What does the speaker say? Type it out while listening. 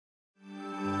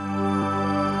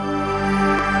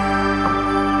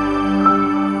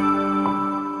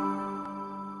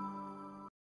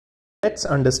Let's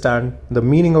understand the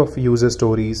meaning of user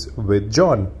stories with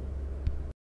John.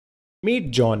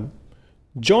 Meet John.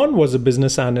 John was a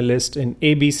business analyst in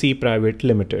ABC Private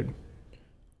Limited.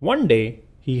 One day,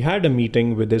 he had a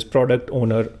meeting with his product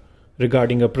owner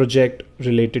regarding a project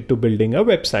related to building a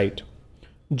website.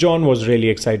 John was really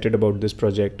excited about this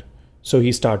project, so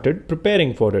he started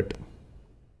preparing for it.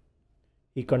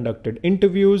 He conducted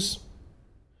interviews,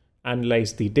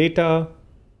 analyzed the data,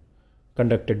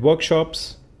 conducted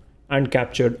workshops, and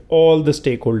captured all the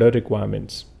stakeholder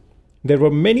requirements. There were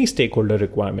many stakeholder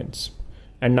requirements,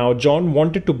 and now John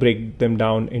wanted to break them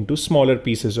down into smaller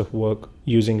pieces of work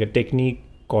using a technique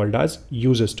called as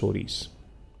user stories.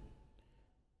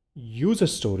 User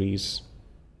stories.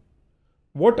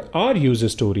 What are user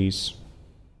stories?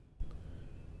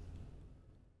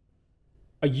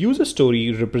 A user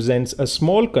story represents a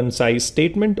small, concise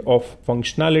statement of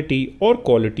functionality or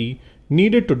quality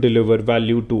needed to deliver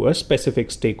value to a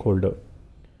specific stakeholder.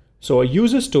 So a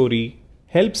user story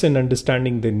helps in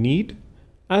understanding the need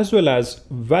as well as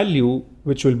value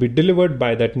which will be delivered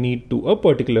by that need to a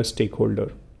particular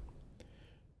stakeholder.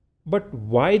 But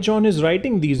why John is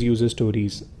writing these user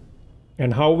stories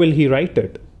and how will he write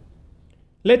it?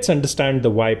 Let's understand the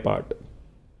why part.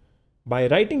 By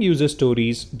writing user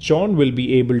stories, John will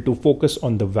be able to focus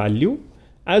on the value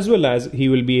as well as he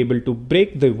will be able to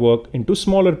break the work into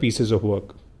smaller pieces of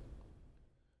work.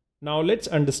 Now let's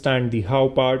understand the how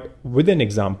part with an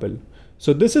example.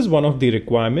 So this is one of the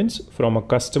requirements from a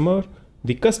customer.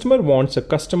 The customer wants a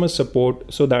customer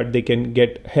support so that they can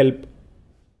get help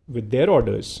with their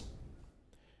orders.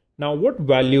 Now what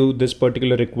value this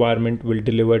particular requirement will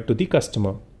deliver to the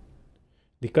customer?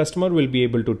 The customer will be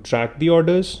able to track the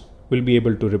orders, will be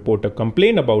able to report a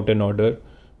complaint about an order,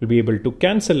 will be able to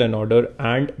cancel an order,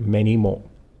 and many more.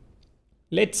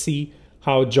 Let's see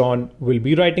how John will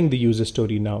be writing the user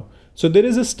story now. So there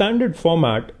is a standard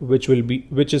format which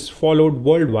is followed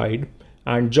worldwide,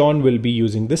 and John will be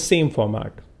using the same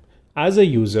format. As a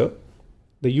user,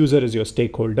 the user is your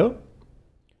stakeholder.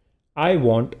 I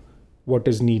want what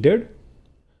is needed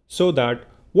so that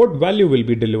what value will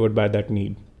be delivered by that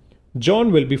need.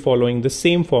 John will be following the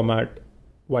same format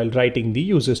while writing the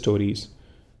user stories.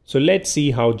 So let's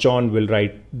see how John will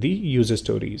write the user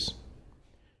stories.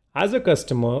 As a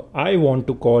customer, I want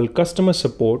to call customer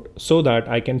support so that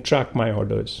I can track my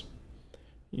orders.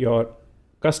 Your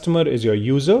customer is your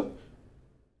user,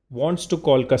 wants to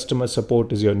call customer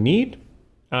support is your need,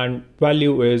 and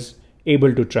value is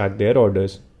able to track their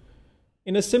orders.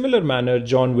 In a similar manner,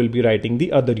 John will be writing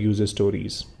the other user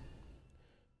stories.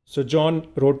 So John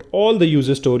wrote all the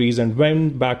user stories and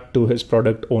went back to his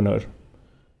product owner.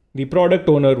 The product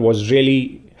owner was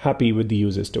really happy with the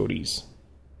user stories.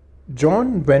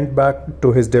 John went back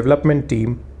to his development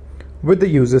team with the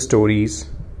user stories,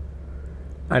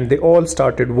 and they all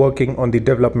started working on the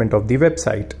development of the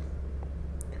website.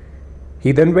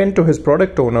 He then went to his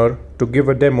product owner to give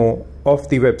a demo of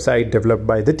the website developed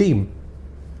by the team.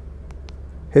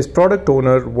 His product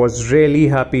owner was really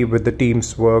happy with the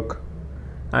team's work,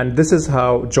 and this is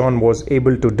how John was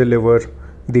able to deliver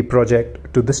the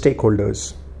project to the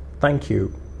stakeholders. Thank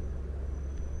you.